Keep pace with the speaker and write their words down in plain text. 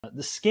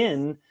The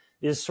skin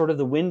is sort of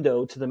the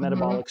window to the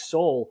metabolic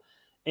soul,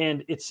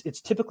 and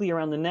it's typically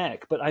around the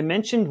neck. But I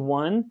mentioned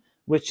one,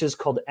 which is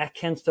called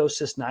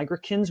acanthosis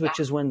nigricans, which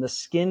is when the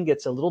skin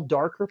gets a little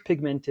darker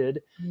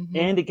pigmented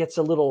and it gets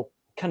a little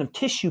kind of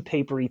tissue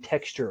papery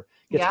texture,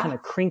 gets kind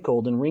of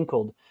crinkled and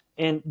wrinkled.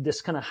 And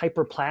this kind of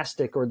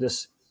hyperplastic or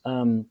this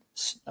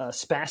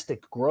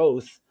spastic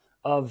growth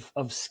of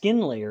skin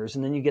layers.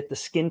 And then you get the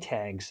skin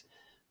tags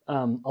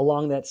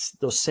along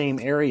those same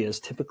areas,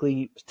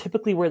 typically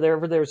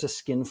wherever there's a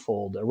skin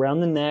fold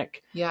around the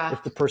neck. Yeah.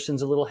 If the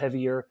person's a little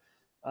heavier,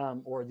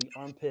 or the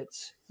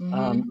armpits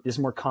is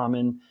more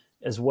common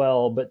as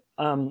well.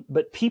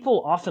 But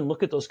people often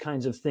look at those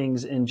kinds of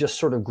things and just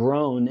sort of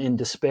groan in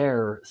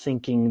despair,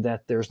 thinking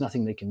that there's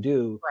nothing they can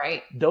do.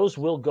 Right. Those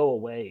will go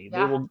away.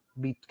 Yeah. They will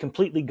be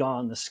completely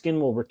gone. The skin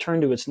will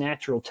return to its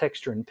natural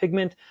texture and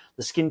pigment.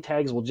 The skin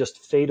tags will just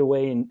fade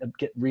away and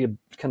get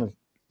kind of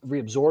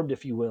reabsorbed,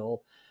 if you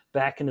will,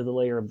 back into the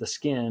layer of the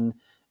skin.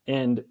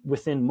 And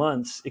within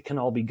months, it can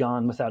all be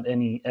gone without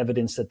any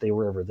evidence that they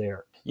were ever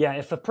there. Yeah,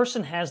 if a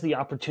person has the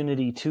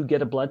opportunity to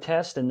get a blood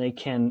test and they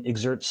can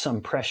exert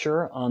some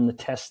pressure on the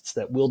tests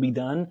that will be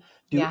done,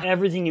 do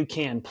everything you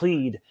can,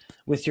 plead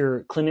with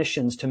your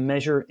clinicians to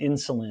measure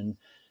insulin.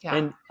 Yeah.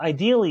 And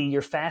ideally,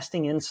 your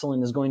fasting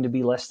insulin is going to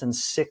be less than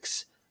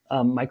 6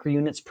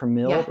 microunits per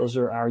mil. Yeah. Those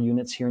are our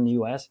units here in the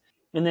U.S.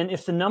 And then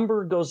if the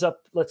number goes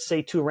up, let's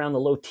say, to around the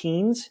low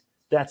teens,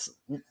 that's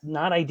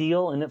not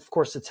ideal. And of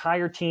course, it's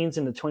higher teens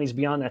and the 20s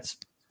beyond. That's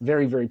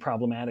very, very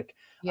problematic.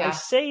 Yeah. I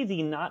say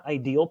the not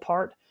ideal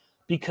part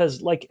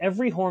because, like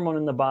every hormone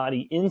in the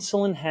body,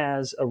 insulin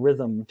has a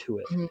rhythm to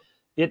it.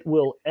 It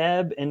will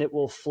ebb and it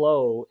will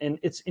flow. And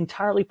it's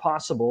entirely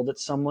possible that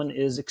someone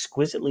is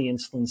exquisitely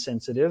insulin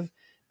sensitive,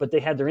 but they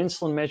had their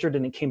insulin measured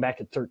and it came back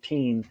at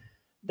 13.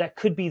 That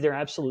could be their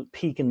absolute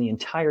peak in the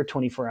entire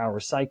 24-hour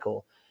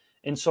cycle.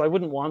 And so I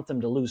wouldn't want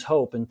them to lose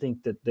hope and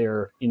think that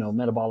they're,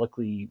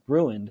 metabolically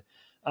ruined.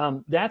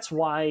 That's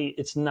why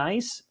it's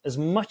nice, as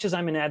much as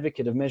I'm an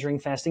advocate of measuring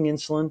fasting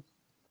insulin,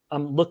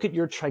 look at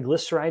your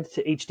triglyceride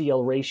to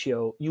HDL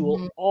ratio. You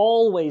will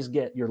always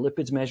get your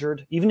lipids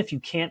measured. Even if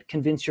you can't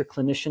convince your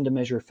clinician to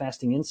measure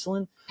fasting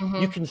insulin,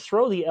 you can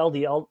throw the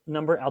LDL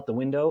number out the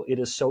window. It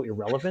is so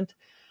irrelevant.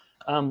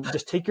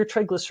 Just take your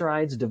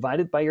triglycerides, divide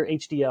it by your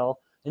HDL.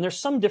 And there's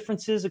some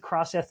differences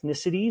across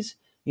ethnicities.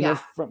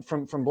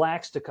 From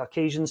blacks to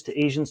Caucasians to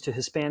Asians to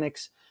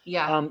Hispanics.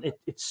 Yeah.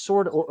 It's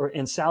sort of,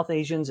 and South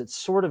Asians, it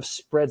sort of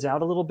spreads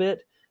out a little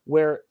bit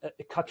where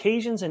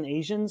Caucasians and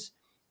Asians,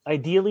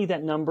 ideally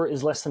that number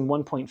is less than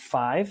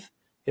 1.5.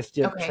 If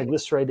the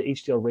triglyceride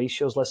to HDL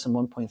ratio is less than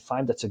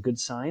 1.5, that's a good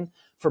sign.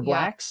 For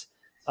blacks,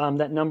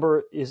 that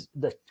number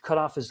the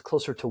cutoff is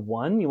closer to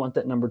 1. You want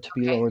that number to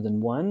be lower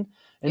than 1.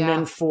 And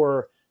then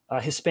for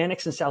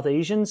Hispanics and South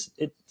Asians,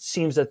 it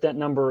seems that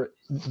number,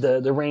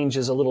 the range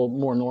is a little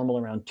more normal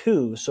around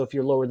 2. So if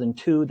you're lower than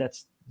 2,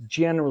 that's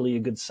generally a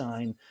good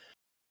sign